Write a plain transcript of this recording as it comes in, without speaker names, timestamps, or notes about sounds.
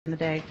in the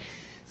day.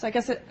 So I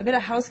guess a bit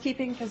of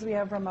housekeeping, because we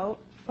have remote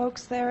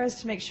folks there, is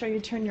to make sure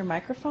you turn your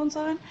microphones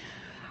on.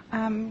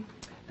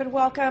 But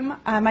welcome.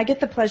 I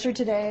get the pleasure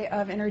today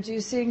of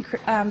introducing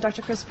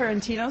Dr. Chris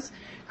Farentinos.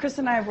 Chris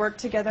and I have worked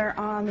together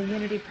on the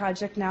Unity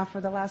project now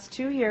for the last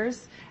 2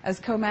 years as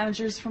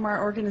co-managers from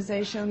our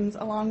organizations,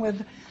 along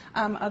with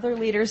other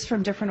leaders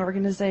from different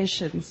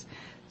organizations.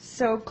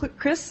 So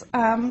Chris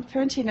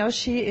Farentinos,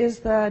 she is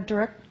the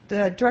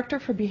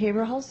Director for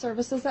Behavioral Health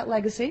Services at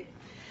Legacy.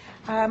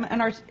 And I'm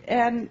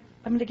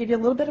going to give you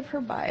a little bit of her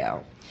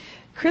bio.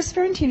 Chris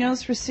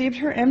Farentinos received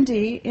her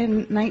MD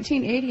in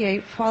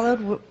 1988,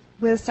 followed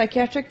with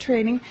psychiatric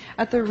training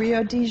at the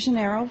Rio de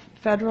Janeiro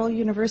Federal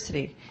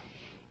University.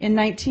 In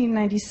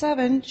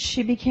 1997,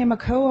 she became a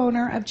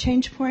co-owner of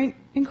ChangePoint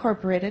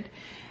Incorporated,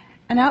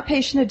 an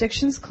outpatient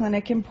addictions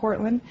clinic in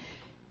Portland.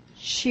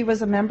 She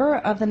was a member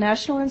of the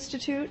National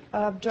Institute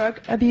of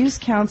Drug Abuse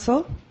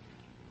Council.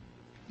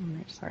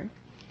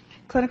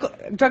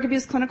 Drug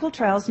Abuse Clinical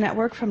Trials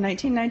Network from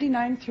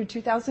 1999 through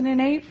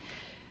 2008.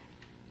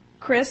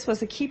 Chris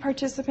was a key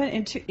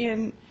participant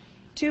in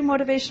two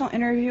motivational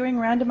interviewing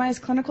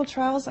randomized clinical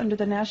trials under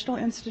the National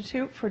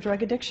Institute for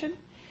Drug Addiction.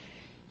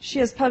 She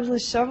has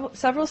published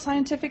several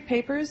scientific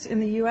papers in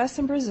the U.S.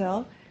 and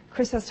Brazil.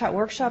 Chris has taught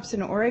workshops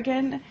in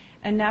Oregon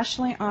and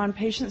nationally on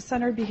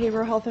patient-centered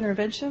behavioral health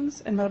interventions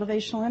and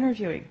motivational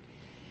interviewing.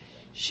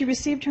 She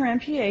received her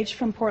MPH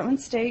from Portland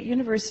State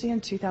University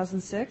in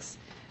 2006.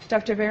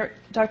 Dr.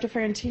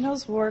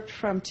 Farentinos worked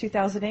from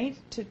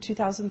 2008 to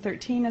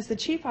 2013 as the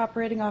Chief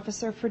Operating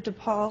Officer for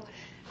DePaul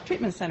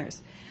Treatment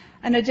Centers,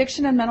 an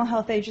addiction and mental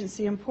health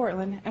agency in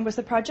Portland, and was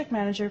the project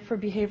manager for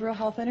behavioral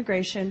health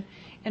integration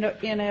in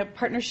a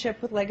partnership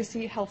with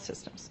Legacy Health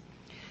Systems.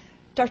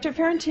 Dr.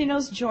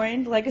 Farentinos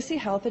joined Legacy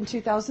Health in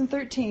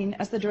 2013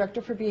 as the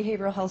Director for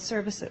Behavioral Health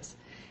Services.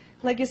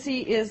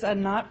 Legacy is a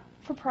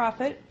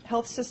not-for-profit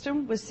health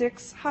system with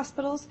 6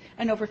 hospitals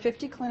and over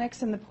 50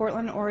 clinics in the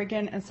Portland,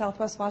 Oregon, and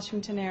Southwest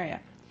Washington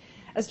area.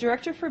 As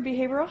Director for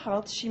Behavioral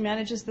Health, she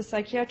manages the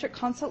Psychiatric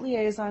Consult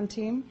Liaison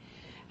Team,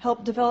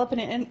 helped develop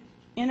an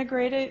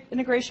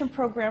integration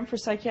program for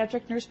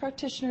psychiatric nurse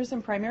practitioners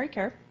in primary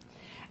care,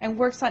 and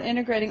works on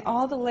integrating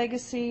all the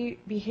Legacy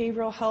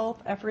behavioral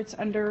health efforts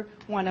under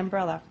one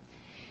umbrella.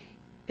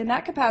 In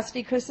that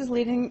capacity, Chris is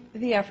leading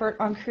the effort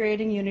on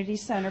creating Unity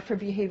Center for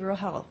Behavioral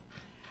Health,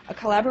 a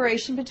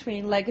collaboration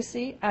between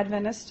Legacy,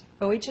 Adventist,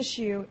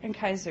 OHSU, and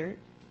Kaiser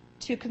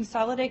to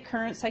consolidate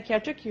current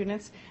psychiatric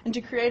units and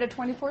to create a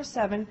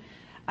 24/7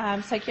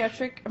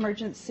 psychiatric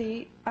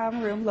emergency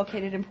room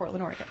located in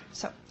Portland, Oregon.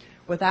 So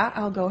with that,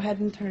 I'll go ahead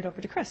and turn it over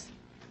to Chris.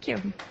 Thank you.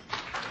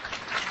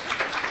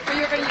 So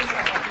you're going to use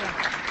that.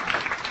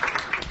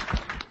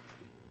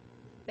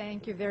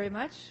 Thank you very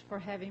much for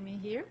having me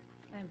here.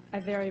 I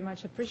very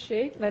much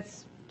appreciate.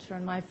 Let's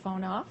turn my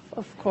phone off,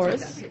 of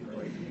course.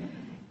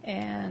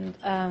 And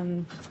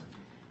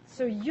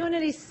so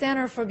Unity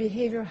Center for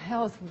Behavioral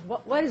Health,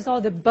 what is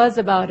all the buzz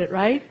about it,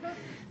 right?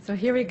 So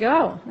here we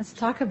go. Let's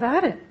talk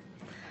about it.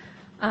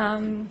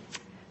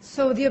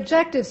 So the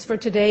objectives for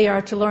today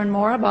are to learn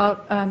more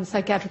about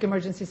psychiatric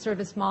emergency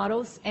service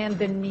models and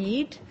the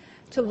need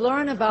to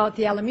learn about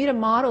the Alameda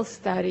Model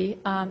Study,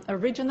 a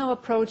regional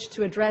approach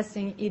to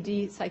addressing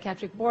ED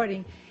psychiatric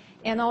boarding,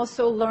 and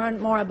also learn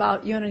more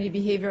about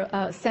Unity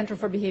Center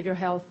for Behavioral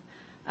Health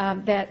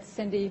that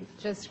Cindy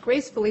just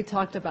gracefully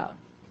talked about.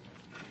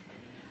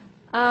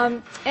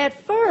 At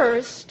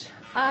first,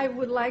 I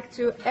would like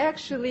to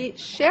actually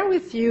share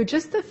with you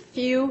just a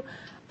few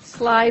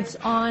slides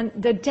on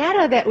the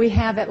data that we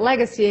have at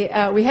Legacy.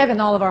 We have in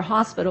all of our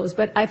hospitals,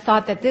 but I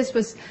thought that this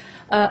was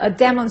a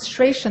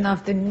demonstration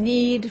of the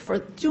need for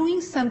doing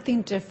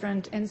something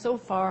different, and so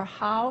far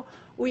how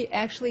we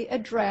actually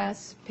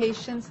address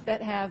patients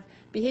that have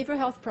behavioral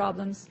health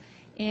problems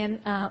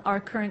in our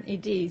current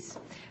EDs.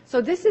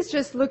 So this is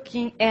just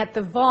looking at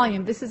the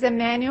volume. This is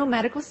Emmanuel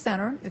Medical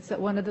Center. It's at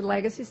one of the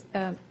Legacy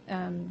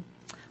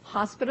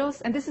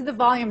hospitals, and this is the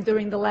volume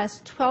during the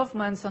last 12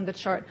 months on the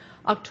chart,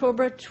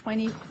 October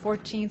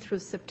 2014 through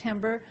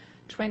September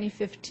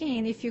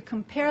 2015. If you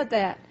compare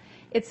that,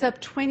 it's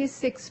up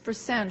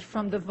 26%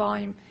 from the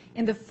volume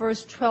in the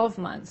first 12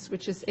 months,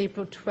 which is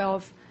April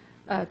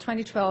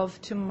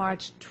 2012 to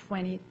March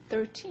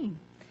 2013.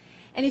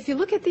 And if you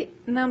look at the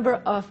number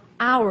of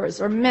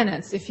hours or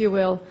minutes, if you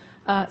will,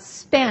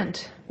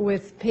 spent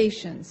with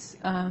patients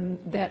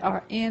that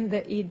are in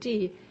the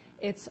ED,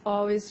 it's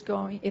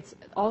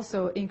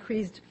also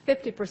increased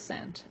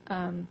 50%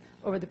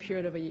 over the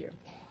period of a year.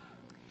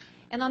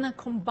 And on a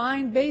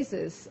combined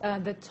basis,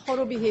 the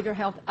total behavioral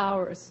health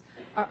hours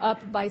are up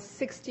by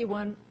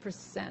 61%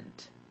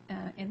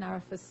 in our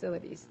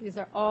facilities. These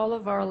are all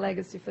of our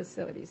Legacy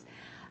facilities.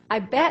 I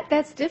bet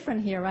that's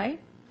different here, right?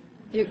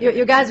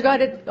 You guys got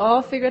it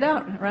all figured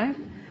out, right?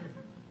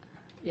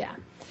 Yeah.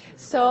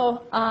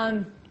 So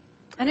an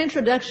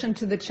introduction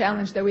to the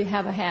challenge that we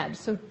have ahead.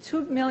 So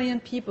 2 million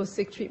people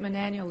seek treatment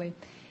annually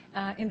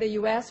in the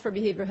U.S. for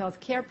behavioral health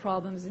care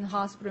problems in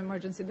hospital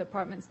emergency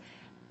departments.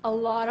 A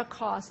lot of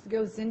cost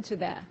goes into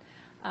that.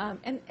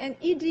 And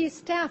ED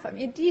staff, I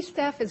mean, ED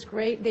staff is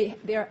great.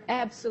 They are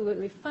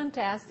absolutely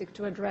fantastic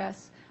to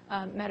address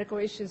medical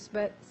issues,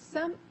 but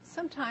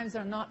sometimes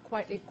are not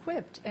quite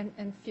equipped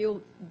and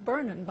feel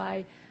burdened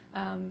by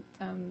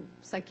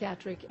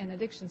psychiatric and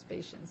addictions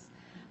patients.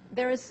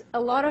 There is a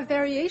lot of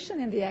variation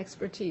in the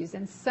expertise,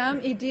 and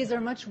some EDs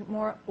are much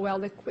more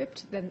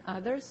well-equipped than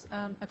others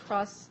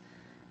across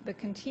the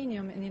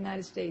continuum in the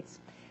United States.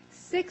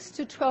 6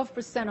 to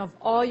 12% of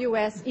all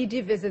U.S.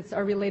 ED visits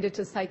are related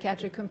to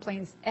psychiatric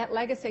complaints. At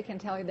Legacy, I can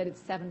tell you that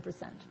it's 7%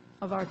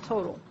 of our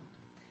total.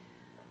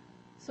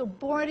 So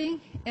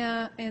boarding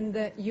in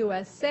the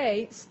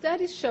USA,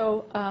 studies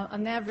show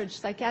an average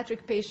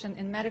psychiatric patient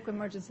in medical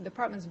emergency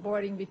departments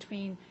boarding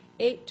between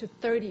 8 to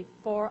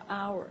 34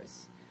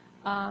 hours.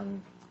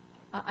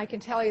 I can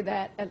tell you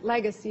that at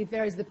Legacy, it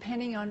varies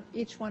depending on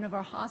each one of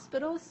our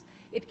hospitals.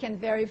 It can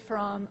vary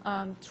from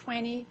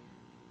 20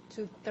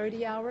 to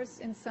 30 hours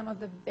in some of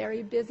the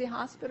very busy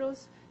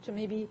hospitals to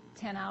maybe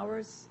 10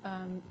 hours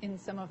in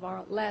some of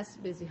our less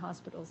busy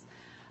hospitals.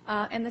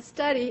 And the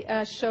study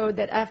showed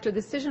that after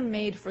decision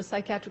made for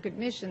psychiatric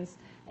admissions,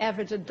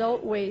 average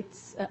adult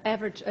waits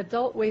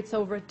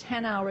over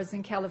 10 hours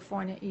in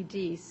California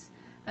EDs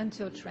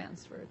until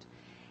transferred.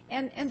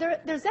 And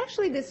there's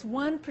actually this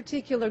one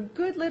particular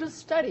good little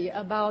study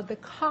about the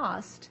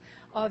cost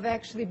of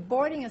actually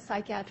boarding a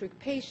psychiatric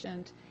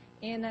patient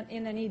in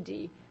an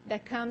ED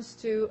that comes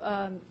to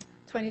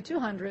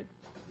 $2,200.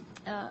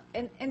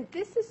 And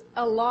this is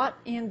a lot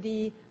in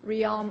the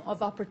realm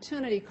of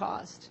opportunity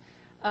cost.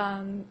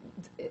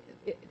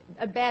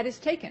 A bed is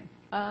taken,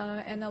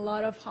 and a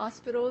lot of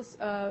hospitals,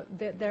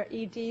 their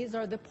EDs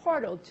are the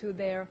portal to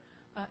their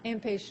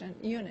inpatient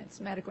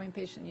units, medical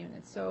inpatient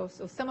units. So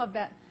some of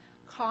that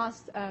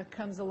cost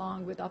comes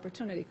along with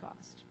opportunity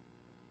cost.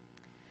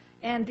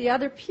 And the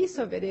other piece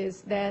of it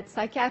is that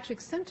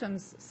psychiatric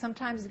symptoms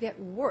sometimes get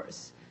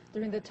worse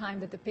during the time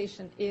that the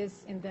patient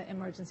is in the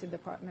emergency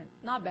department,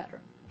 not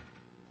better.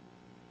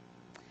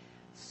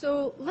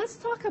 So let's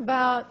talk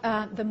about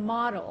the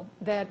model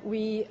that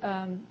we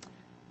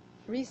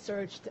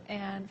researched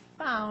and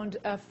found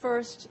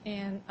first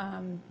in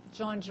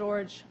John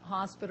George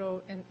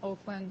Hospital in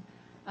Oakland,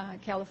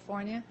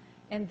 California,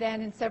 and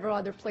then in several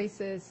other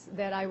places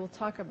that I will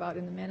talk about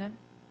in a minute.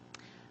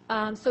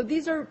 So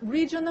these are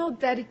regional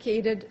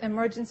dedicated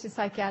emergency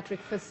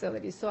psychiatric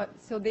facilities.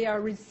 So they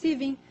are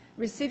receiving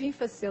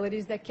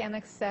facilities that can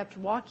accept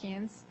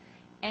walk-ins,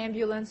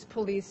 ambulance,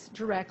 police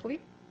directly.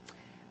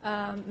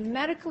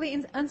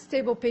 Medically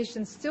unstable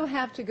patients still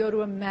have to go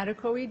to a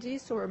medical ED,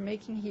 so we're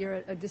making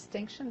here a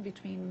distinction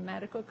between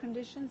medical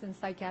conditions and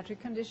psychiatric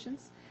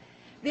conditions.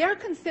 They are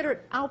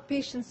considered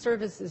outpatient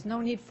services,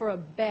 no need for a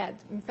bed.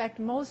 In fact,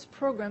 most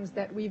programs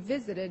that we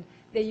visited,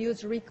 they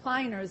use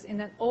recliners in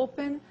an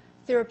open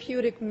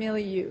therapeutic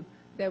milieu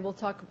that we'll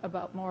talk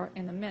about more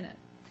in a minute.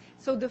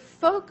 So the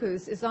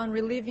focus is on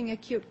relieving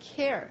acute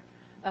care,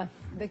 the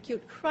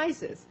acute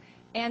crisis,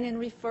 and in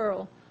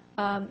referral,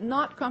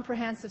 not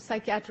comprehensive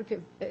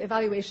psychiatric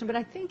evaluation. But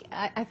I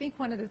think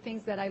one of the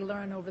things that I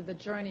learned over the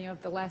journey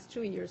of the last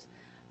 2 years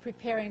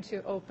preparing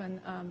to open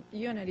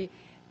Unity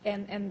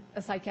and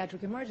a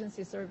psychiatric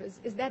emergency service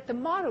is that the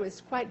model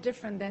is quite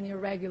different than your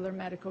regular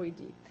medical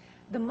ED.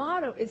 The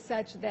model is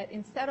such that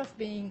instead of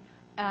being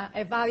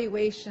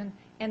evaluation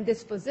and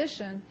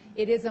disposition,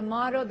 it is a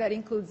model that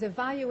includes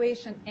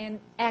evaluation and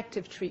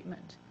active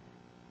treatment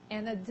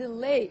and a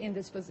delay in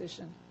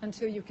disposition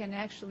until you can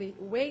actually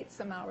wait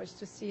some hours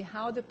to see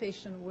how the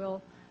patient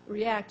will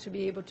react to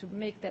be able to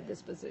make that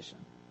disposition.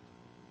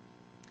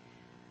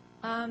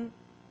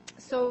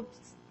 So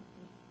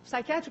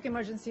psychiatric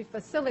emergency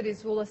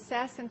facilities will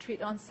assess and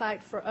treat on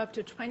site for up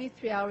to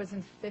 23 hours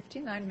and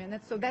 59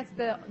 minutes. So that's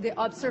the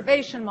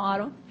observation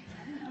model,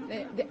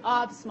 the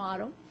OBS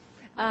model.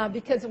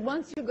 Because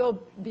once you go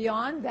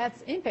beyond,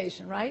 that's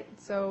inpatient, right?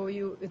 So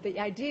the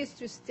idea is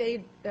to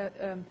stay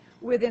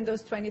within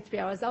those 23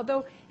 hours.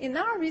 Although in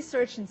our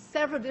research in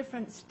several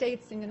different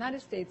states in the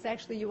United States,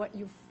 actually what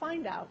you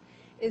find out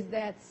is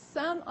that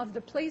some of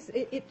the places,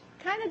 it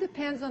kind of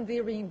depends on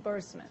the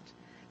reimbursement.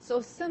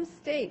 So some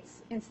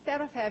states, instead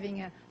of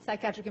having a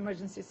psychiatric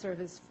emergency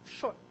service,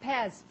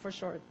 PAS for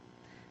short,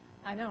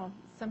 I know,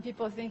 some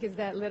people think it's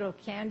that little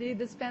candy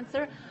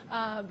dispenser,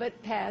 but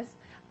PAS.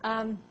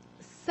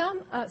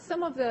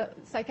 Some of the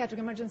psychiatric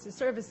emergency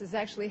services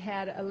actually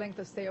had a length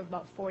of stay of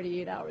about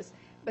 48 hours,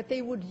 but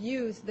they would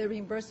use the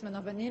reimbursement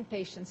of an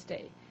inpatient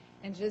stay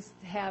and just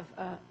have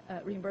a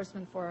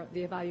reimbursement for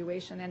the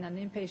evaluation and an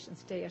inpatient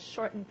stay, a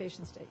short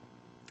inpatient stay.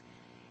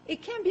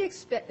 It can be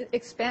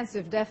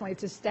expensive, definitely,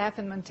 to staff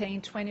and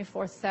maintain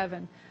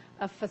 24/7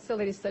 a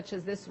facility such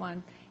as this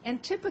one,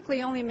 and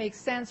typically only makes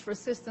sense for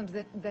systems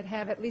that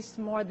have at least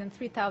more than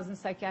 3,000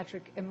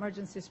 psychiatric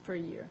emergencies per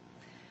year.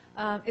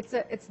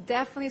 It's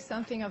definitely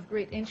something of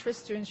great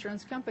interest to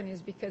insurance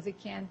companies because it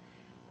can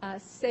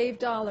save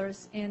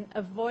dollars in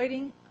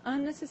avoiding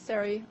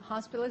unnecessary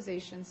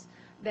hospitalizations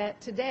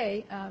that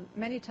today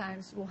many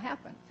times will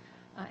happen.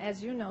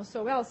 As you know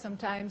so well,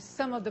 sometimes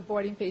some of the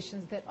boarding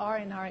patients that are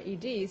in our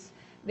EDs,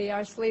 they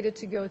are slated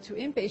to go to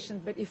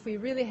inpatient, but if we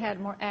really had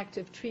more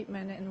active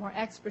treatment and more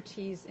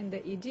expertise in the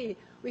ED,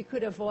 we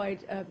could avoid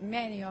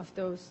many of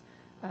those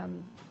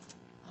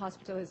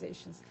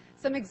hospitalizations.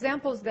 Some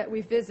examples that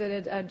we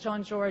visited,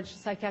 John George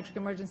Psychiatric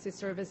Emergency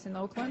Service in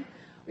Oakland.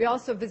 We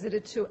also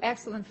visited 2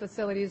 excellent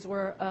facilities.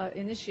 We're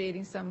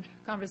initiating some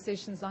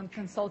conversations on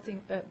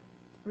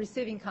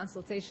receiving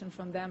consultation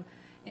from them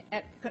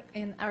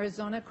in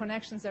Arizona,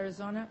 Connections,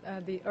 Arizona,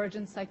 the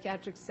Urgent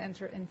Psychiatric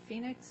Center in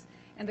Phoenix,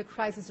 and the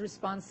Crisis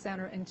Response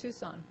Center in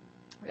Tucson.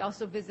 We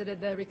also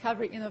visited the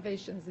Recovery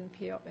Innovations in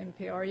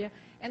Peoria,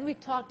 and we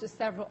talked to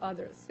several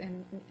others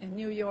in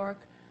New York,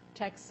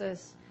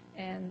 Texas,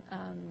 and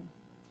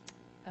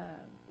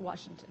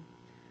Washington.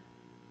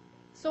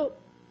 So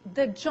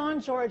the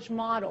John George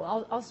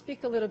model, I'll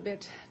speak a little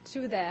bit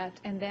to that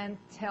and then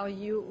tell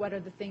you what are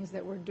the things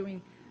that we're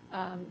doing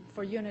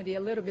for Unity a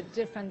little bit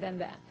different than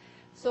that.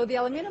 So the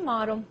Alameda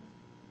model,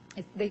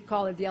 they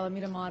call it the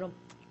Alameda model,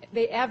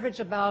 they average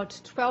about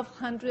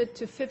 1,200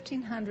 to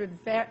 1,500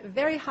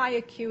 very high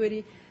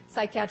acuity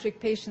psychiatric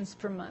patients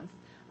per month.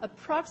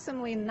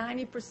 Approximately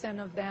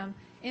 90% of them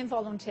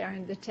involuntary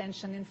in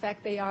detention. In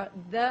fact, they are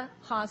the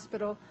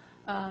hospital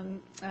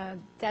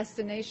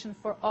destination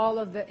for all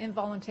of the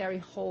involuntary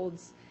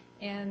holds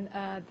in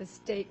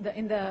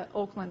in the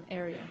Oakland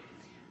area,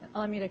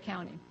 Alameda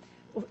County.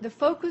 The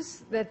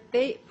focus that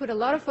they put a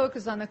lot of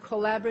focus on the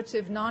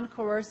collaborative,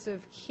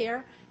 non-coercive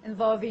care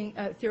involving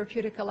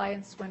therapeutic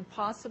alliance when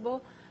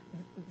possible.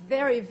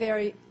 Very,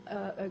 very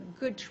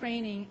good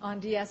training on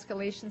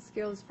de-escalation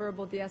skills,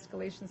 verbal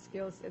de-escalation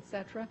skills,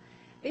 etc.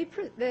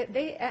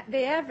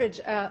 They average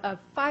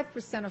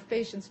 5% of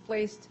patients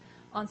placed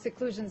on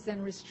seclusions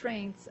and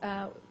restraints.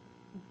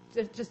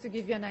 Just to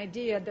give you an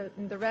idea,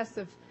 in the rest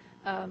of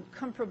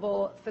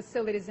comparable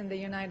facilities in the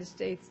United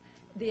States,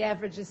 the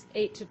average is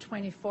 8 to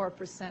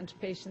 24%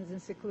 patients in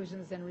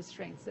seclusions and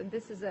restraints. And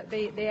this is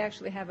they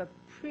actually have a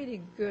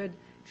pretty good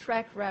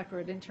track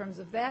record in terms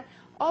of that,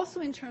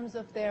 also in terms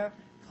of their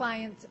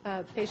client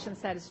patient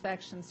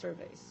satisfaction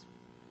surveys.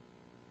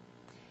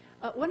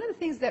 One of the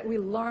things that we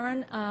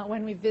learned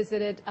when we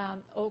visited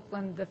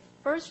Oakland the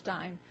first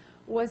time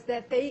was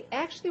that they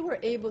actually were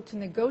able to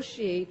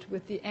negotiate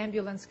with the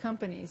ambulance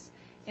companies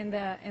in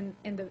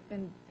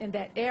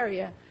that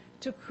area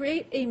to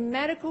create a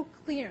medical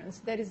clearance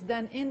that is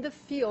done in the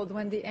field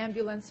when the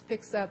ambulance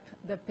picks up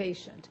the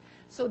patient.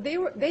 So they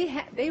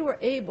were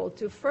able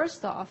to,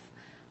 first off,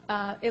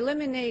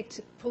 eliminate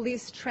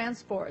police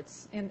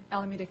transports in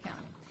Alameda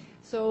County.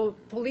 So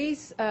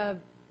police,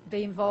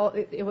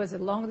 it was a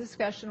long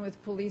discussion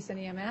with police and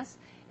EMS,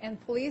 and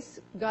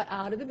police got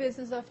out of the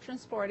business of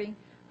transporting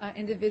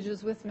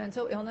individuals with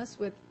mental illness,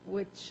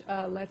 which,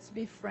 let's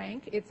be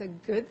frank, it's a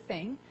good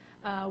thing.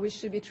 We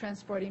should be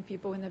transporting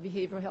people in a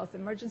behavioral health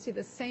emergency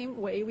the same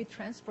way we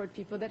transport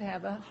people that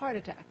have a heart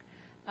attack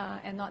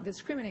and not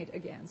discriminate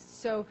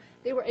against. So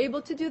they were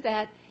able to do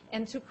that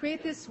and to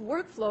create this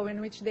workflow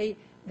in which the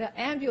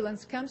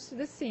ambulance comes to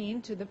the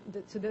scene, to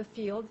the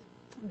field,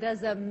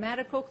 does a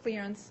medical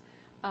clearance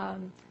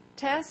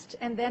test,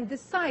 and then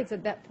decides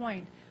at that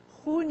point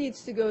who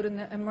needs to go to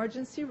the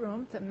emergency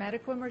room, the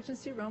medical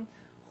emergency room,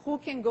 who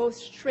can go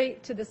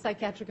straight to the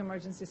psychiatric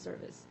emergency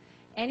service.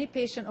 Any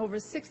patient over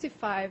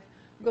 65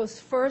 goes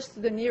first to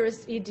the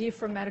nearest ED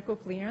for medical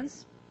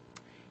clearance.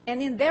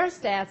 And in their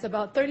stats,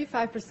 about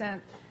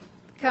 35%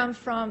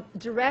 come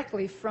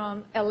directly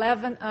from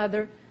 11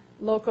 other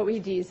local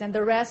EDs, and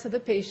the rest of the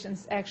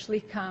patients actually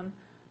come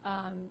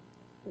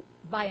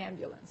by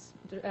ambulance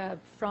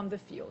from the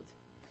field.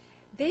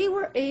 They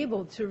were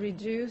able to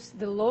reduce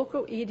the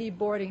local ED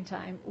boarding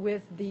time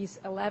with these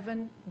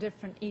 11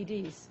 different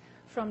EDs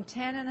from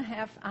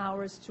 10.5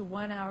 hours to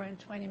 1 hour and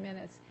 20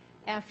 minutes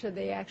after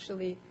they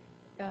actually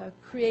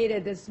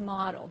created this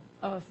model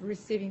of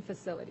receiving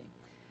facility.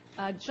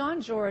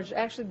 John George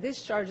actually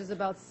discharges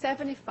about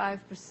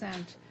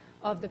 75%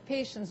 of the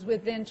patients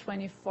within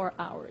 24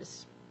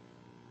 hours.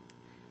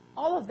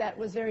 All of that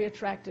was very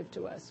attractive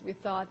to us. We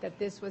thought that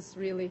this was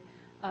really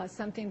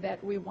something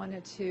that we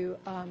wanted to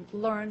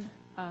learn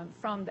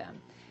from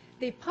them.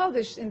 They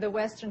published in the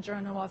Western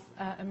Journal of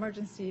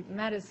Emergency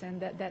Medicine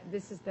that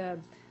this is the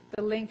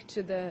link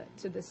to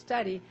the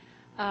study.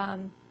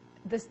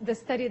 The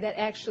study that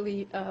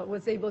actually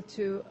was able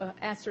to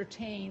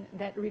ascertain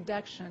that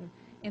reduction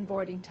in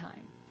boarding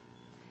time.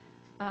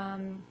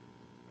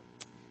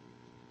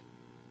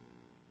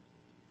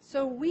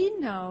 So we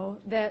know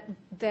that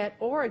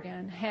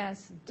Oregon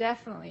has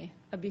definitely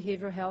a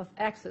behavioral health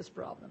access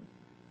problem.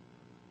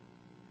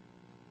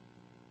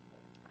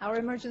 Our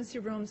emergency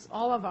rooms,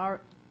 all of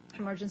our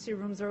emergency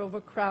rooms are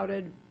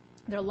overcrowded.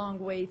 There are long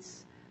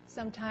waits.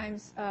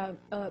 Sometimes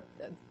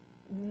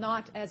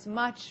not as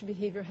much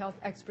behavioral health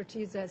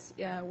expertise as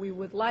we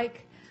would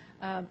like.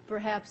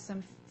 Perhaps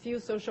some few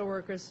social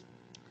workers.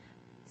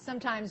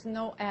 Sometimes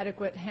no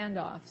adequate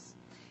handoffs.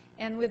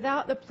 And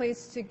without the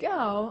place to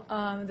go,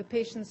 the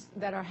patients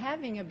that are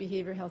having a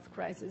behavioral health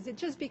crisis, it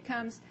just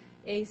becomes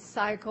a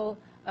cycle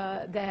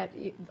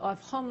of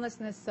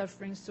homelessness,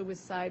 suffering,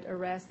 suicide,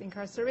 arrest,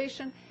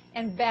 incarceration,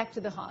 and back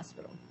to the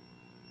hospital.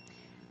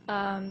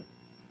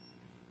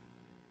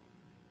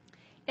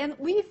 And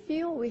we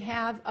feel we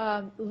have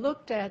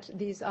looked at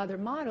these other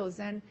models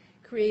and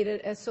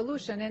created a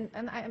solution.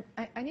 And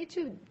I need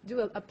to do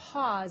a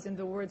pause in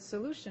the word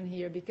solution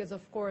here, because,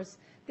 of course,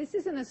 this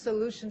isn't a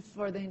solution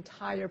for the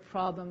entire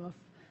problem of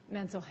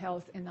mental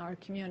health in our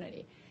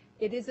community.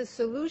 It is a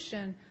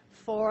solution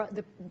for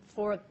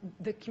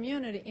the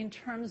community in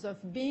terms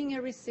of being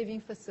a receiving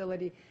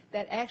facility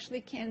that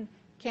actually can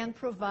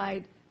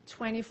provide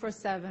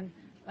 24/7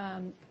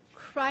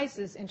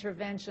 crisis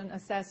intervention,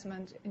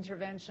 assessment,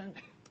 intervention,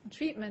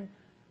 treatment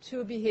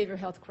to behavioral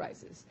health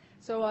crisis.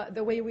 So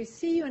the way we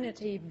see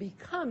Unity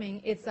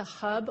becoming, it's a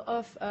hub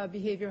of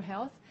behavioral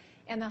health,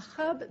 and a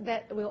hub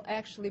that will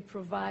actually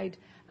provide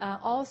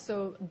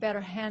also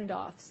better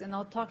handoffs, and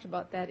I'll talk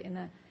about that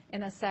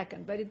in a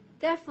second, but it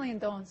definitely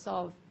don't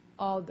solve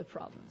all the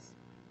problems.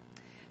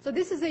 So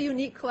this is a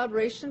unique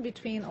collaboration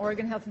between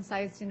Oregon Health and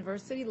Science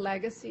University,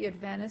 Legacy,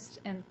 Adventist,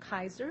 and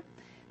Kaiser.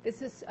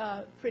 This is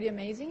pretty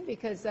amazing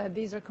because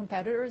these are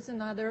competitors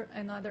in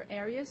other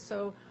areas.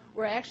 So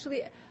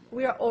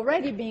we are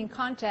already being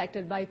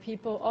contacted by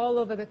people all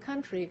over the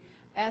country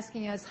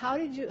asking us, how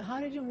did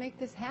you make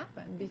this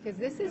happen? Because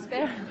this is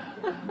very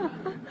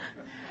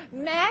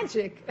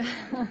magic.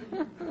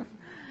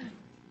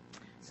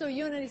 So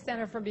Unity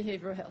Center for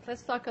Behavioral Health,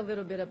 let's talk a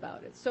little bit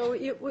about it. So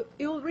it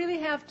will really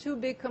have two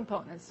big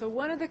components. So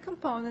one of the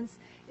components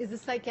is the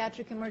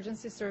psychiatric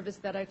emergency service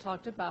that I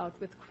talked about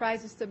with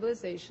crisis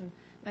stabilization,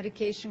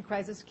 medication,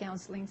 crisis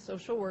counseling,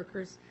 social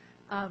workers.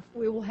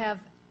 We will have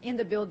in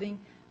the building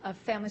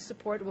family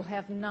support. We'll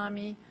have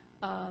NAMI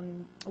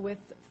with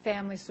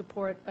family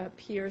support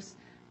peers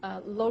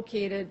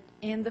located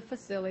in the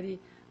facility.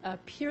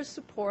 Peer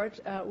support,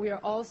 we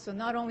are also,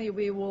 not only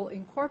we will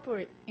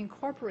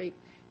incorporate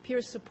peer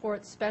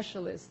support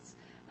specialists,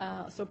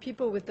 so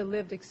people with the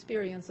lived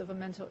experience of a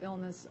mental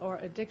illness or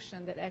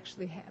addiction that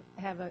actually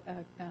have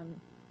a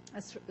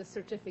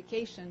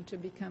certification to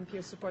become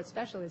peer support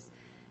specialists.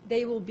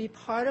 They will be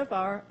part of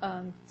our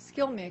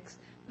skill mix,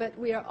 but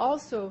we are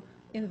also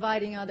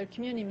inviting other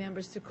community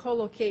members to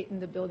co-locate in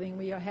the building.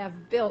 We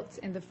have built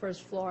in the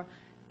first floor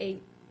a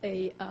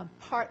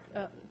part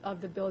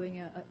of the building,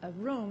 a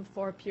room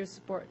for peer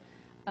support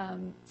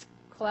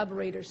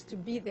collaborators to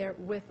be there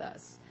with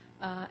us,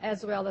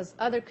 as well as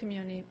other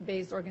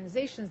community-based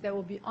organizations that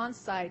will be on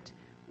site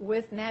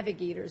with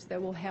navigators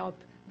that will help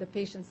the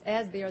patients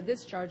as they are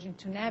discharging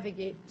to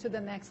navigate to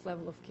the next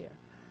level of care.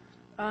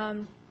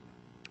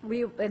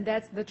 And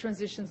that's the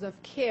transitions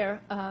of care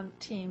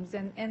teams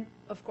and,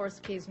 of course,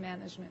 case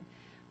management.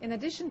 In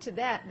addition to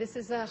that, this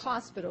is a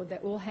hospital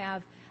that will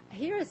have,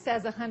 here it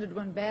says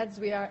 101 beds.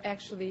 We are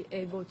actually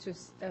able to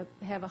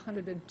have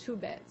 102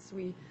 beds.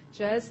 We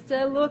just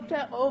looked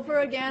over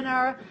again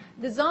our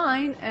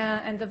design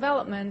and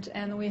development,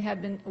 and we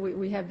have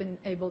been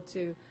able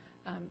to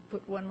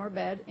put one more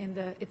bed in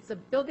it's a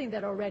building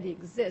that already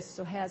exists,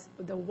 so has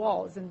the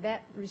walls, and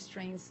that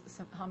restrains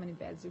how many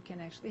beds you can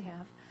actually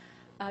have.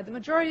 The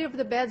majority of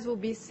the beds will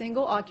be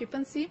single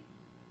occupancy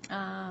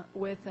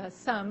with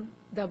some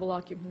double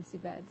occupancy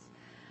beds.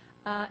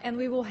 And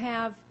we will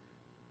have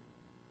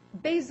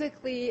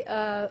basically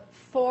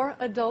 4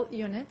 adult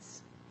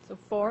units, so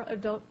 4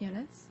 adult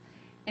units,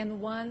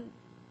 and 1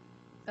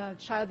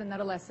 child and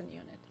adolescent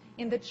unit.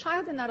 In the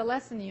child and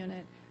adolescent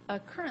unit,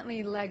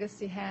 currently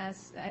Legacy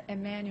has a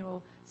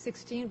manual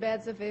 16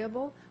 beds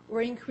available.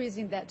 We're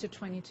increasing that to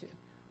 22.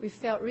 We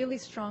felt really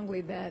strongly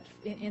that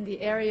in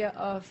the area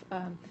of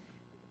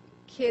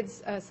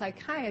kids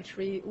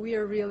psychiatry, we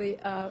are really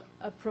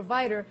a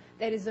provider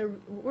that is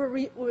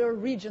we're a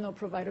regional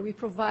provider. We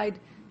provide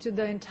to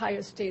the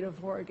entire state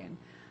of Oregon.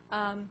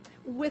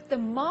 With the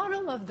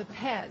model of the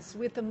PES,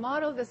 with the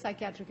model of the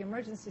Psychiatric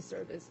Emergency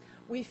Service,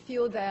 we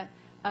feel that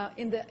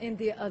in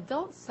the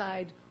adult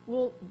side,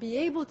 we'll be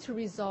able to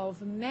resolve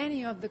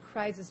many of the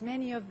crises,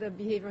 many of the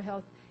behavioral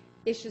health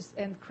issues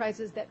and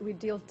crises that we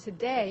deal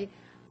today,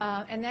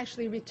 and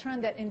actually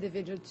return that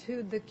individual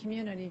to the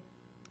community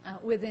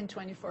within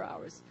 24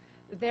 hours.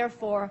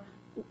 Therefore,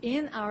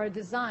 in our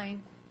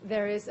design,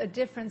 there is a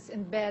difference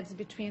in beds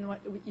between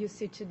what you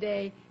see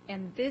today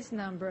and this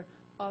number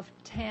of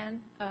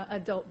 10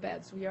 adult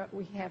beds. We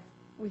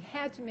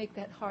had to make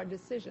that hard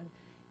decision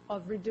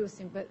of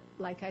reducing, but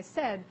like I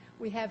said,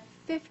 we have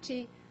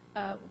 50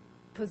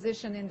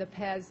 position in the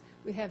PES.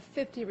 We have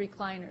 50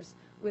 recliners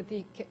with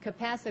the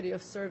capacity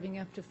of serving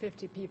up to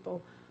 50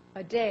 people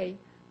a day.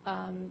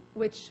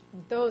 Which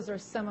those are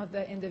some of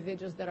the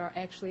individuals that are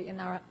actually in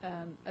our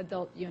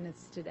adult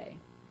units today.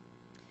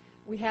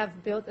 We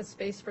have built a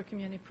space for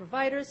community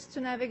providers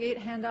to navigate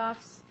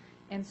handoffs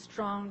and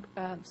strong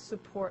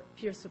support,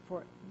 peer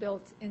support,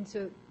 built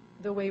into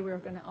the way we're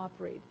going to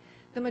operate.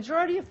 The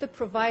majority of the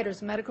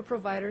providers, medical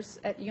providers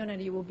at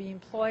Unity, will be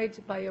employed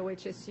by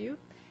OHSU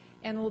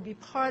and will be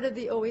part of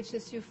the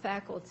OHSU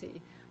faculty.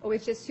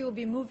 OHSU will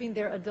be moving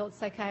their adult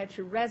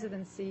psychiatry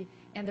residency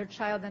and their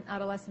child and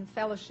adolescent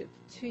fellowship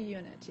to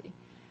Unity.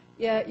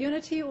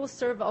 Unity will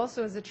serve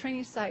also as a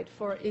training site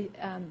for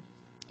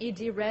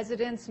ED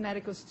residents,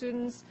 medical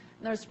students,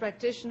 nurse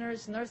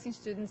practitioners, nursing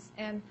students,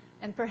 and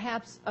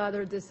perhaps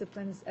other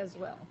disciplines as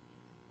well.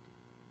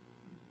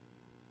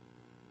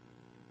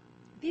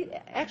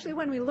 Actually,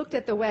 when we looked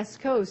at the West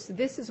Coast,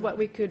 this is what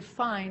we could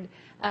find.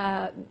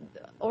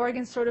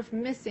 Oregon's sort of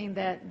missing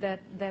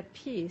that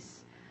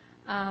piece.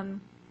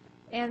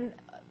 And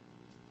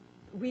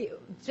we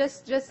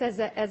just as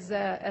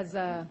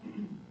a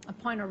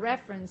point of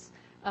reference,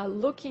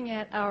 looking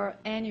at our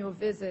annual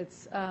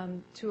visits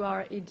to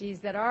our EDs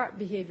that are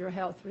behavioral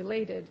health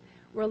related,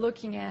 we're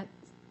looking at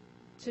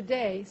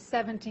today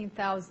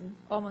 17,000,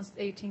 almost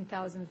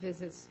 18,000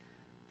 visits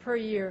per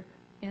year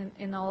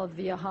in all of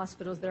the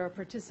hospitals that are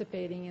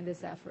participating in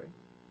this effort.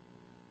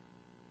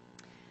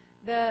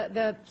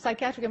 The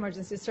psychiatric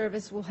emergency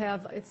service will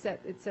have, it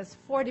says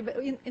 40, but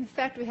in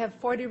fact we have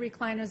 40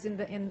 recliners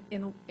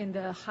in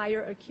the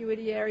higher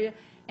acuity area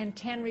and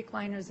 10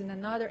 recliners in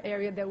another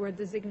area that we're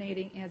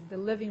designating as the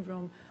living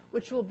room,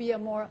 which will be a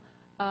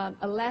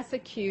less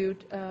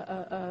acute,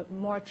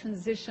 more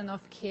transition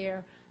of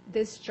care,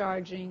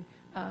 discharging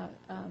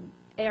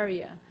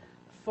area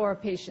for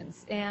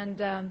patients.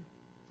 And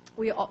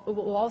we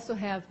will also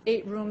have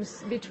 8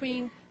 rooms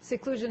between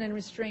seclusion and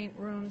restraint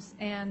rooms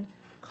and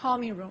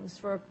calming rooms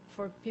for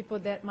people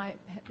that might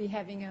be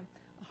having a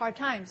hard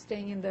time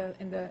staying in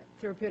the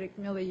therapeutic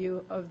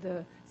milieu of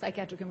the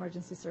psychiatric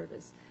emergency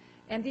service.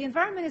 And the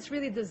environment is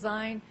really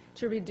designed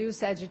to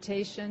reduce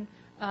agitation.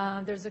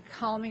 There's a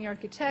calming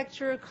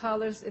architecture,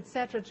 colors,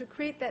 etc., to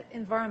create that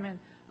environment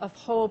of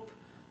hope,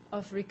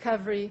 of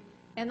recovery,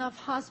 and of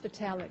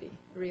hospitality,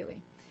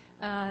 really.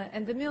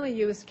 And the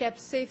milieu is kept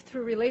safe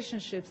through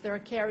relationships that are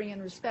caring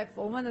and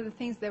respectful. One of the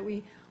things that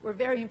we were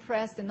very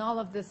impressed in all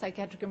of the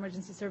psychiatric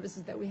emergency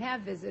services that we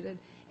have visited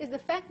is the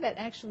fact that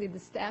actually the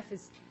staff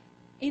is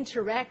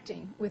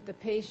interacting with the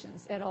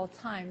patients at all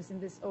times in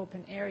this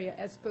open area,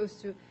 as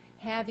opposed to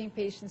having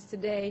patients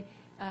today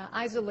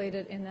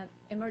isolated in an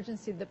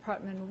emergency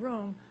department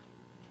room,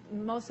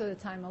 most of the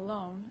time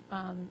alone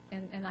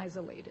and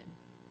isolated.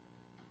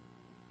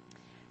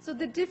 So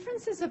the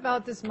differences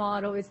about this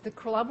model is the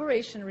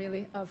collaboration,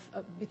 really,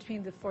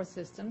 between the 4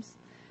 systems.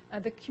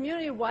 The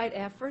community-wide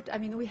effort, I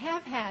mean, we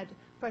have had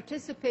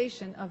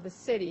participation of the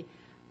city,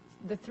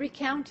 the 3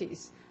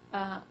 counties.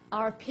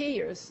 Our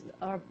payers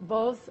are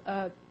both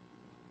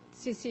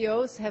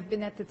CCOs have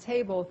been at the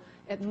table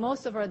at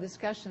most of our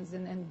discussions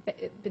and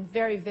been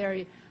very,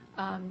 very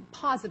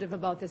positive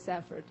about this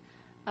effort.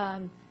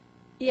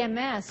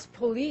 EMS,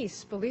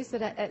 police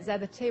that is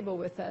at the table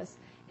with us,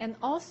 and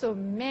also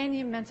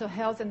many mental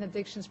health and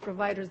addictions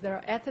providers that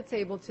are at the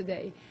table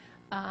today,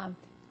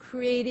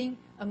 creating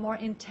a more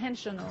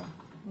intentional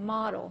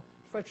model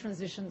for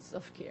transitions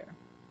of care.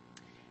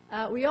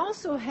 We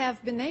also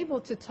have been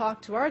able to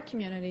talk to our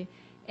community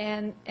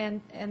and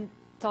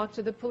talk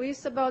to the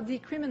police about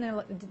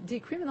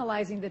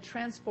decriminalizing the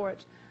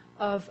transport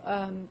of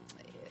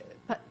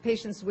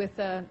patients with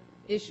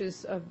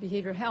issues of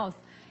behavioral health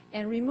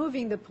and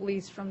removing the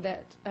police from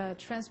that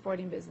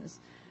transporting business.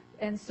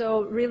 And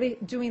so really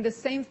doing the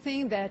same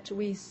thing that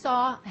we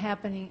saw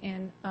happening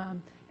in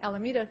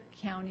Alameda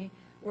County,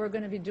 we're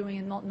going to be doing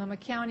in Multnomah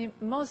County,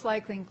 most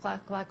likely in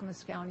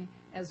Clackamas County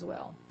as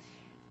well.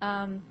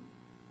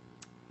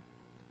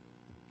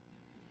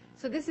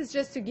 So this is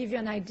just to give you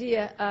an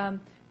idea.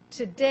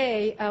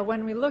 Today,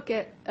 when we look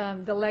at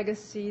the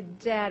legacy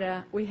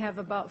data, we have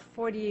about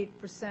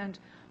 48%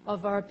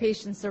 of our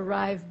patients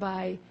arrive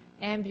by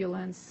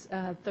ambulance,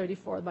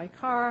 34 by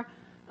car,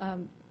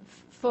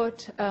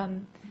 foot,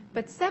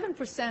 but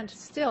 7%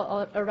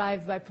 still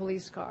arrive by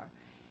police car.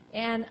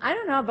 And I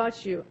don't know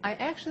about you, I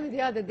actually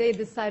the other day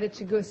decided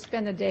to go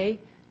spend a day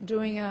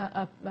doing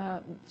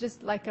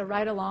just like a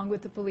ride along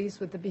with the police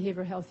with the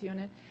behavioral health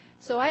unit.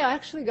 So I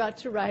actually got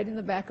to ride in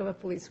the back of a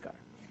police car.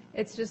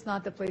 It's just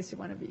not the place you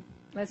want to be.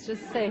 Let's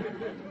just say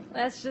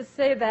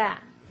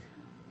that.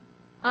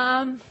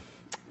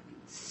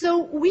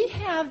 So we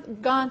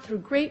have gone through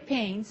great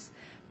pains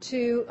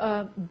to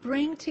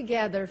bring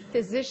together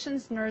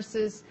physicians,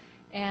 nurses,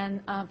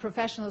 and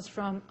professionals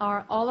from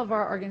all of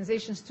our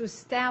organizations to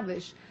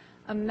establish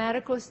a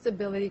medical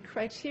stability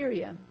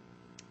criteria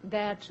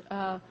that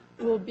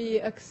will be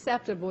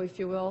acceptable, if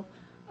you will,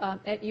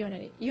 at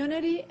Unity.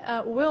 Unity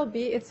will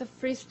be, it's a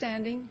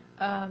freestanding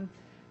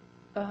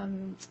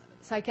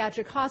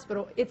psychiatric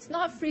hospital. It's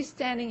not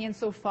freestanding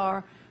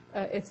insofar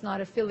it's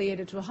not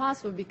affiliated to a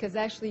hospital, because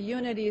actually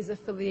Unity is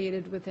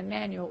affiliated with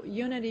Emmanuel.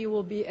 Unity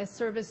will be a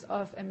service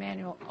of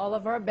Emmanuel. All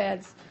of our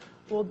beds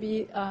will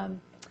be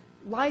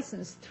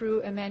licensed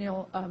through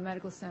Emmanuel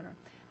Medical Center.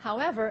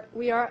 However,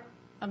 we are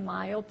 1.2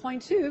 miles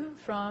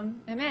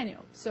from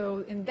Emmanuel.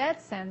 So in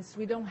that sense,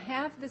 we don't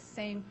have the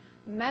same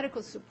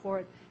medical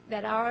support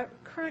that our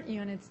current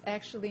units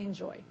actually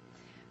enjoy.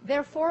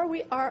 Therefore,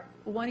 we are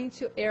wanting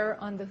to err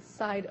on the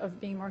side of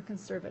being more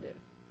conservative.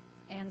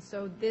 And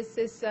so this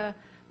is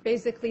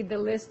basically the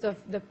list of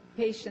the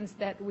patients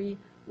that we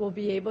will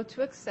be able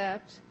to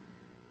accept.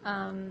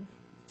 And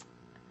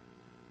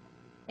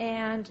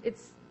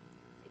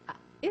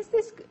is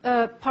this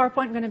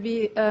PowerPoint going to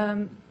be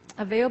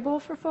available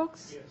for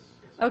folks? Yes.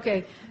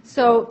 Okay,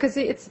 so because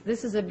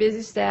this is a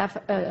busy staff,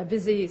 a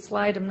busy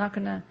slide, I'm not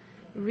going to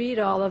read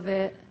all of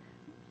it.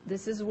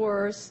 This is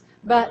worse,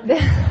 but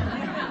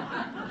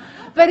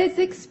but it's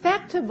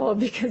expectable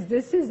because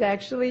this is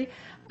actually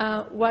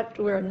what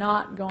we're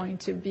not going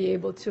to be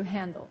able to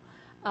handle.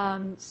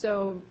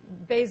 So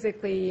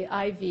basically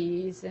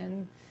IVs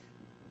and,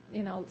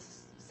 you know,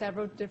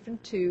 several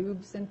different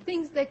tubes and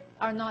things that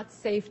are not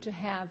safe to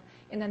have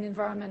in an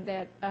environment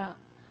that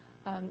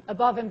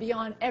above and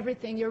beyond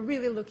everything, you're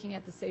really looking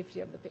at the safety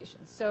of the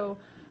patient. So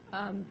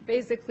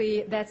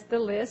basically that's the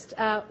list.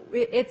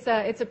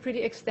 It's a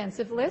pretty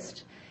extensive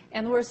list,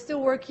 and we're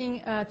still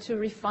working to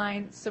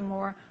refine some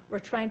more. We're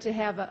trying to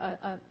have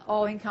an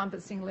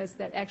all-encompassing list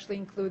that actually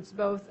includes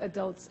both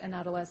adults and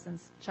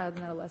adolescents, child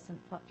and adolescent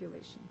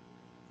population.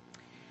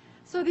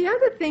 So the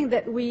other thing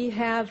that we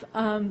have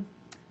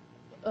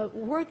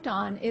worked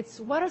on, it's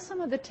what are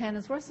some of the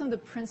tenets, what are some of the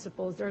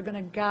principles that are going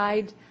to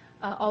guide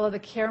all of the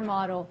care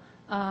model,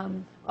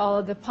 all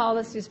of the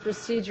policies,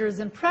 procedures,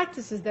 and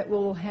practices that we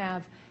will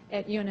have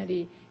at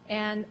Unity.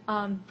 And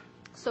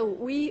so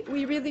we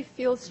really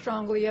feel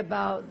strongly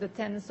about the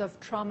tenets of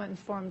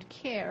trauma-informed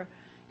care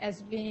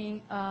as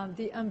being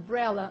the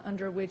umbrella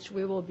under which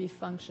we will be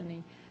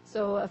functioning.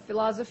 So a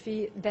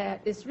philosophy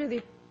that is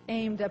really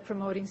aimed at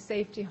promoting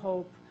safety,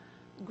 hope,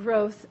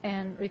 growth,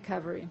 and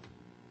recovery.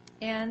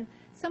 And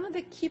some of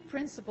the key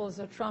principles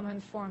of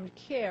trauma-informed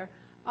care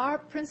are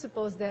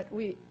principles that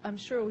I'm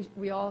sure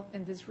we all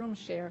in this room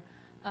share,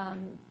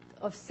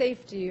 of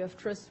safety, of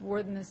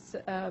trustworthiness,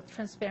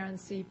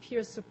 transparency,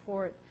 peer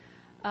support.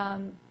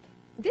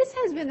 This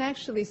has been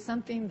actually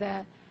something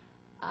that,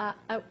 I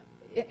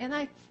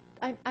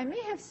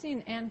may have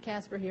seen Ann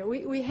Casper here.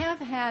 We have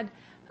had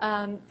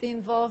the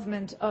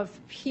involvement of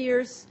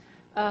peers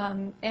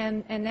and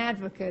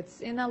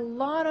advocates in a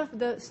lot of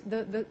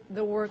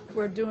the work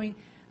we're doing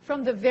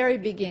from the very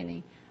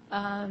beginning.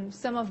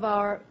 Some of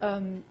our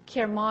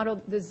care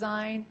model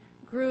design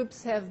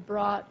groups have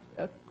brought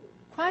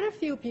quite a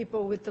few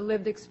people with the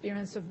lived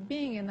experience of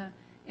being in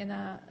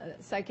a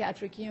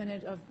psychiatric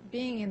unit, of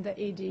being in the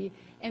AD,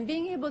 and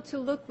being able to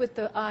look with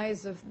the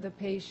eyes of the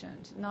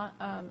patient,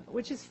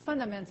 which is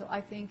fundamental.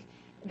 I think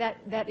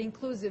that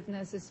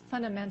inclusiveness is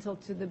fundamental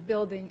to the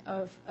building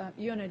of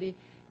Unity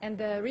and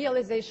the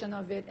realization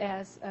of it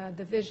as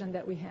the vision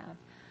that we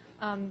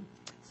have.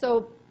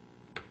 So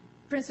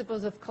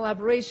principles of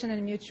collaboration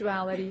and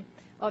mutuality,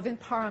 of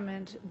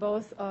empowerment,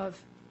 both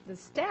of the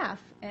staff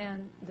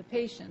and the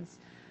patients,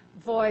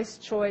 voice,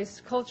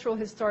 choice, cultural,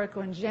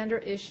 historical, and gender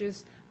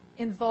issues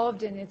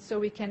involved in it, so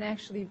we can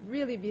actually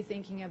really be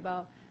thinking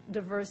about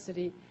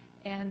diversity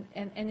and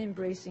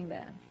embracing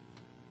that.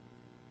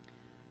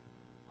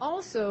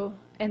 Also,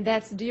 and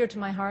that's dear to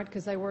my heart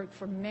because I worked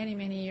for many,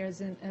 many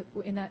years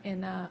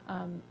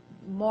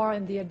more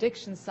in the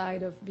addiction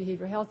side of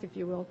behavioral health, if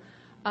you will.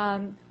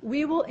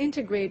 We will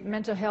integrate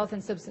mental health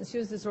and substance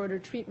use disorder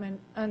treatment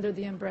under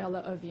the umbrella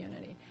of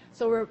Unity.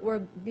 So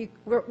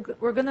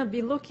we're going to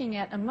be looking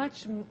at a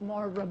much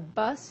more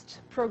robust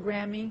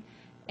programming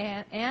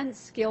and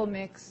skill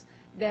mix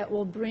that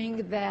will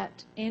bring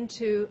that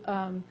into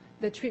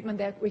the treatment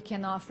that we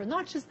can offer,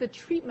 not just the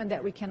treatment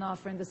that we can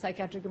offer in the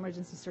psychiatric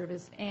emergency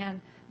service and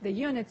the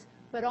units,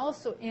 but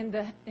also in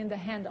the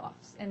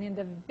handoffs and in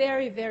the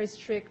very, very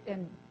strict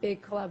and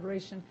big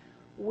collaboration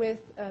with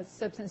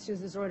substance use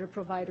disorder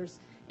providers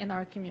in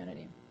our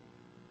community.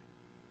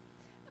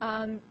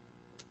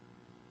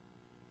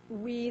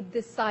 We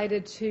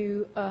decided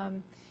to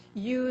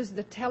use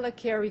the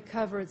telecare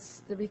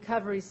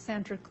recovery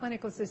center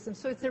clinical system.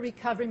 So it's a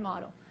recovery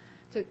model,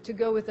 to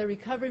go with a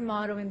recovery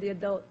model in the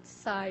adult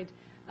side,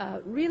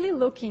 really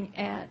looking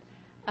at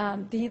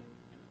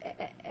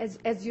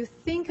as you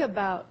think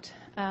about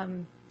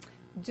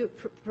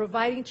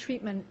providing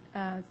treatment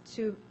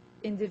to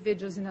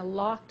individuals in a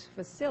locked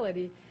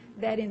facility,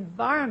 that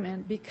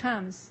environment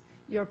becomes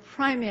your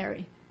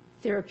primary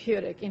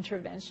therapeutic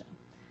intervention.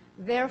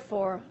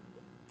 Therefore,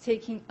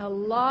 taking a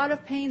lot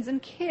of pains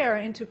and care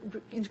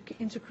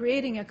into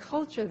creating a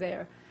culture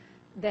there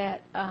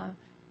that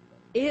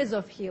is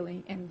of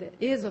healing and that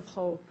is of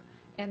hope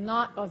and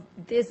not of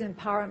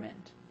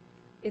disempowerment.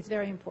 It's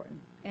very important.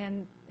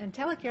 And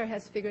Telecare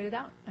has figured it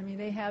out. I mean,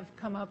 they have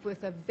come up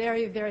with a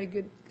very, very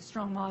good,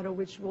 strong model,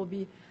 which will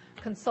be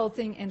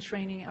consulting and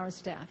training our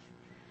staff.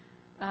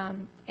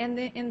 And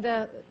in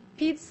the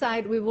PED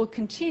side, we will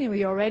continue,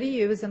 we already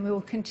use, and we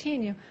will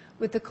continue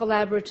with the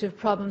collaborative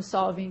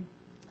problem-solving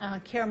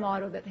care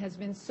model that has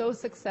been so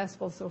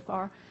successful so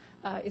far.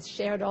 It's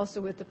shared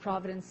also with the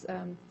Providence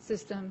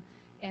system,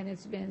 and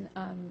it's been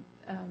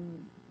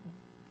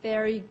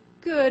very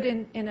good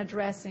in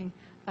addressing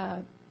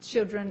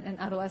children and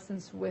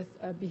adolescents with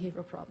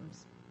behavioral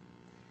problems.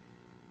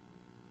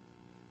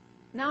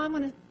 Now I'm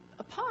going to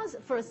pause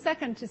for a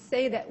second to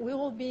say that we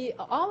will be,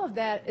 all of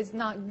that is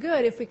not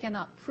good if we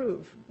cannot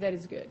prove that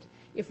it's good,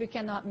 if we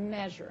cannot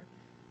measure,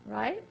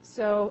 right?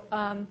 So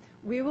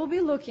we will be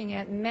looking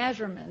at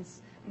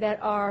measurements that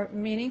are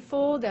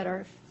meaningful, that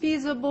are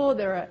feasible,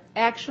 that are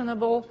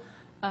actionable,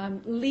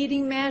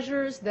 leading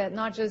measures, that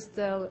not just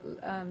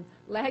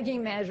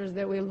lagging measures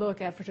that we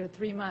look at for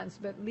 3 months,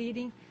 but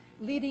leading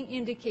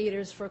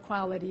indicators for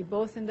quality,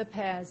 both in the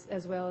PAS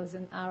as well as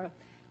in our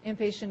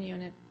inpatient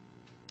unit.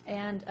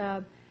 And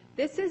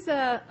this is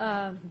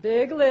a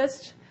big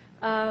list,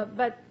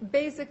 but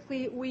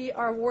basically we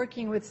are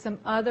working with some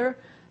other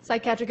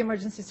psychiatric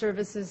emergency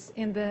services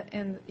in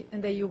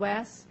the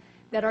U.S.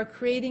 that are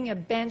creating a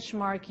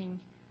benchmarking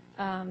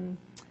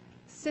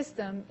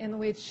system in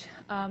which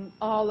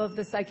all of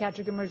the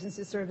psychiatric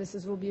emergency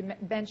services will be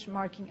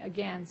benchmarking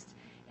against.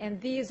 And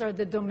these are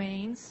the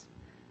domains: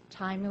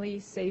 timely,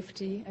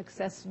 safety,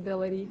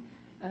 accessibility,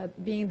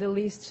 being the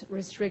least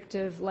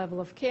restrictive level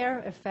of care,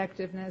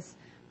 effectiveness,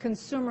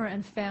 consumer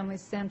and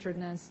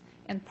family-centeredness,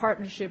 and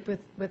partnership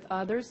with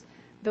others.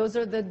 Those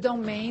are the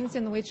domains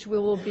in which we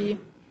will be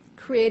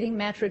creating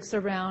metrics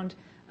around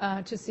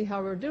to see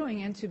how we're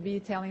doing and to be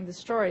telling the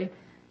story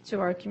to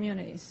our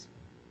communities.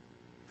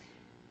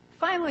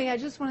 Finally, I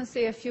just want to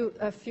say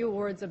a few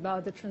words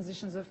about the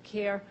transitions of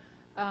care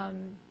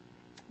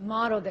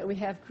model that we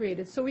have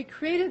created. So we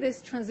created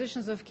this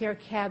transitions of care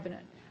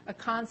cabinet, a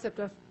concept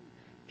of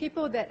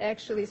people that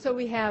actually, so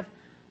we have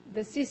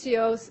the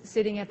CCOs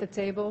sitting at the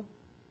table.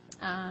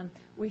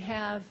 We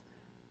have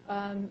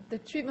the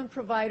treatment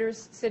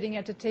providers sitting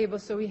at the table.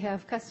 So we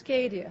have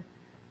Cascadia,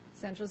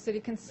 Central City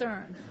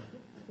Concern,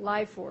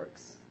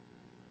 LifeWorks,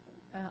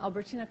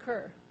 Albertina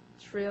Kerr,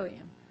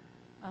 Trillium,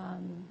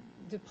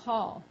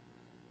 DePaul,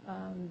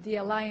 the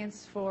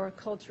Alliance for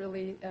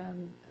Culturally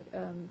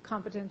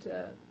Competent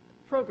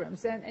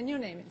Programs, and you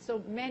name it.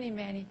 So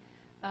many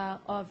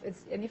of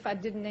it's, and if I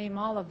didn't name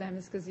all of them,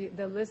 it's because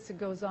the list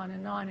goes on.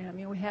 And I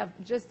mean, we have,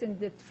 just in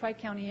the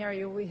Tri-County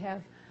area, we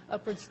have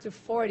upwards to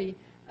 40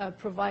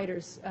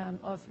 providers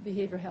of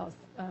behavioral health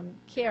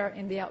care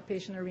in the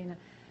outpatient arena.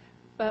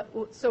 But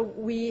so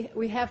we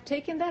have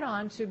taken that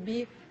on to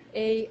be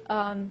a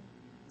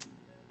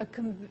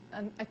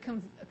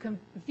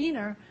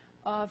convener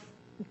of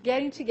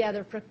getting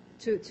together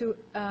to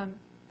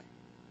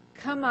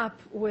come up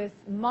with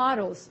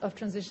models of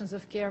transitions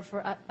of care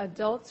for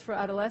adults, for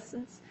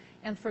adolescents,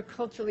 and for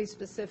culturally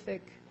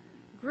specific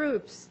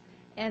groups.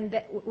 And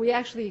that we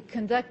actually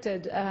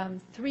conducted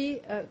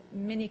 3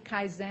 mini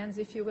Kaizens,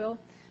 if you will,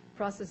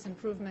 process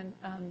improvement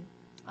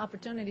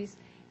opportunities.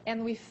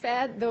 And we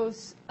fed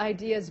those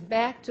ideas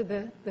back to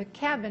the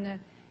cabinet.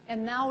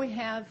 And now we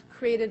have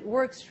created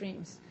work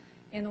streams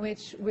in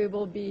which we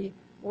will be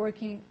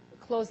working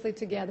closely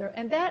together.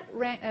 And that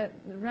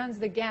runs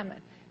the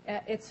gamut.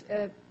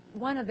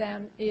 One of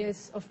them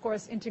is, of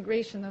course,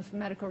 integration of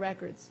medical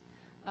records.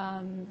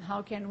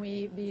 How can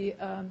we be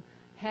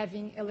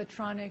having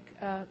electronic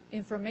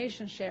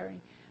information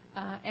sharing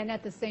and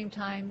at the same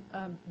time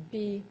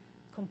be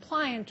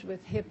compliant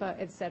with HIPAA,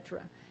 et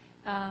cetera.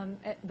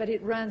 But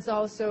it runs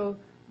also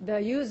the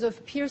use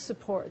of peer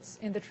supports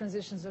in the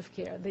transitions of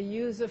care, the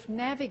use of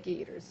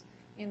navigators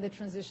in the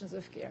transitions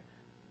of care,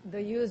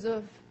 the use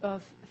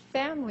of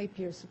family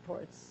peer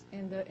supports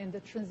in the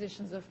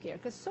transitions of care.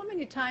 Because so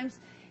many times,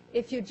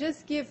 if you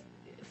just give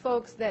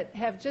folks that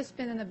have just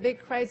been in a big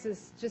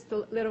crisis just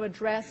a little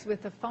address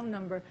with a phone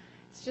number,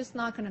 it's just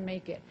not going to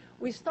make it.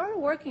 We started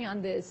working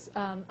on this,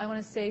 I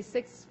want to say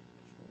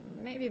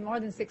maybe more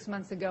than 6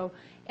 months ago.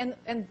 And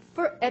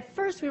at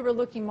first we were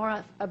looking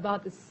more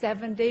about the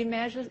 7-day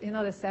measures, the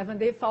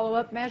 7-day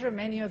follow-up measure.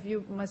 Many of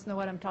you must know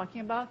what I'm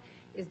talking about,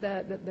 is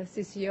the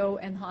CCO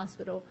and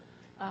hospital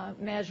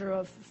measure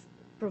of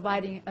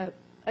providing,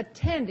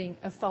 attending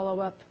a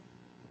follow-up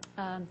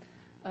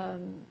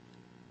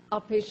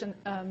outpatient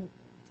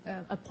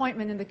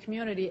appointment in the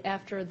community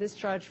after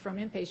discharge from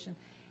inpatient.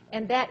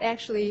 And that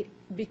actually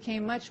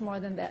became much more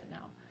than that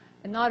now.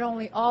 And not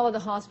only all of the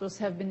hospitals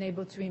have been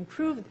able to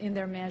improve in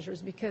their measures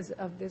because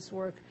of this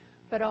work,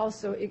 but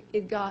also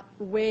it got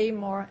way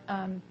more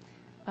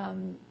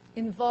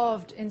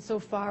involved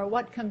insofar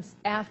what comes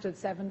after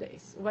 7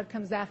 days, what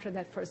comes after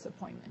that first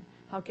appointment.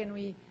 How can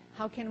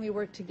we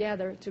work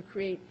together to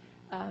create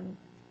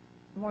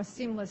more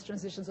seamless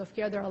transitions of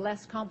care that are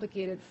less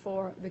complicated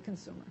for the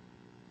consumer?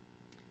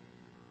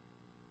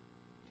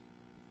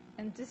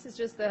 And this is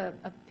just a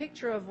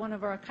picture of one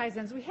of our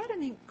Kaizens. We had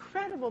an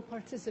incredible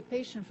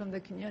participation from the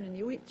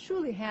community. We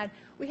truly had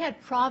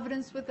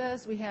Providence with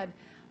us. We had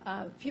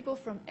people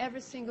from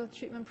every single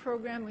treatment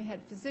program. We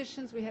had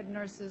physicians, we had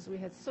nurses, we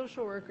had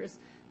social workers,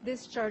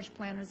 discharge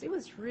planners. It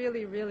was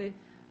really, really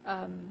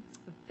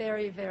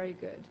very, very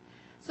good.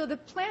 So the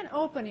plan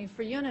opening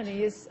for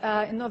Unity is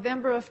in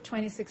November of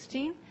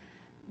 2016.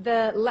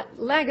 The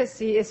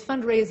legacy is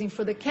fundraising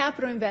for the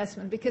capital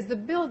investment, because the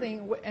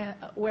building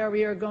where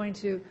we are going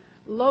to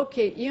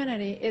locate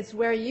Unity is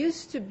where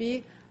used to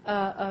be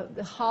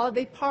the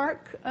Holiday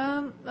Park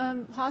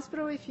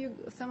Hospital, if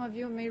some of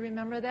you may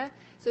remember that.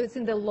 So it's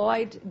in the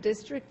Lloyd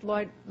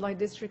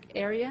District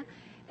area.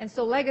 And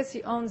so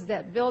Legacy owns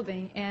that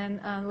building,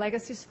 and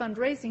Legacy's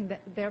fundraising,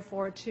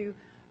 therefore, to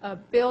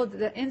build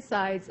the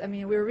insides. I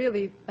mean, we're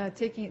really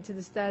taking it to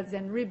the studs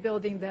and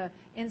rebuilding the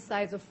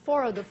insides of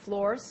 4 of the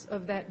floors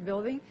of that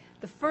building.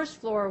 The first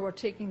floor we're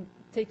taking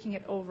taking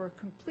it over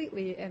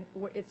completely, and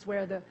it's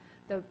where the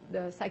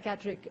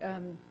psychiatric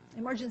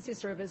emergency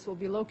service will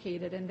be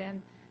located, and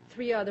then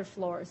 3 other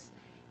floors.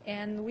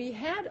 And we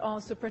had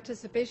also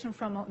participation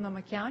from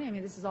Multnomah County. I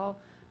mean, this is all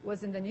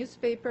was in the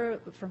newspaper,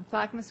 from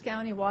Clackamas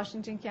County,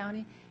 Washington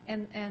County,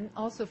 and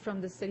also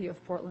from the city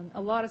of Portland.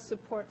 A lot of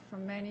support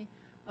from many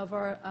of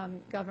our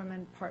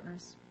government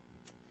partners.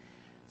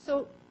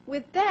 So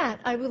with that,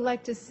 I would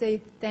like to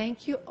say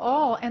thank you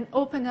all and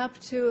open up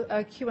to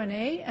a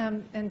Q&A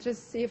and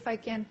just see if I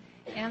can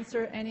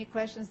answer any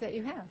questions that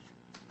you have.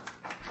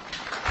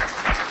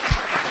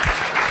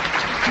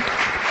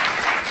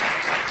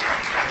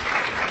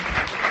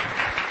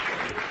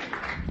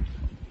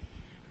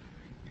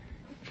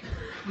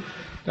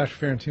 Dr.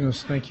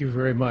 Farentinos, thank you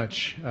very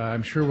much.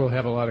 I'm sure we'll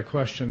have a lot of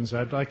questions.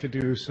 I'd like to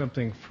do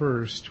something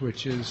first,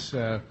 which is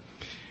to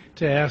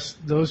ask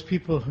those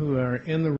people who are in the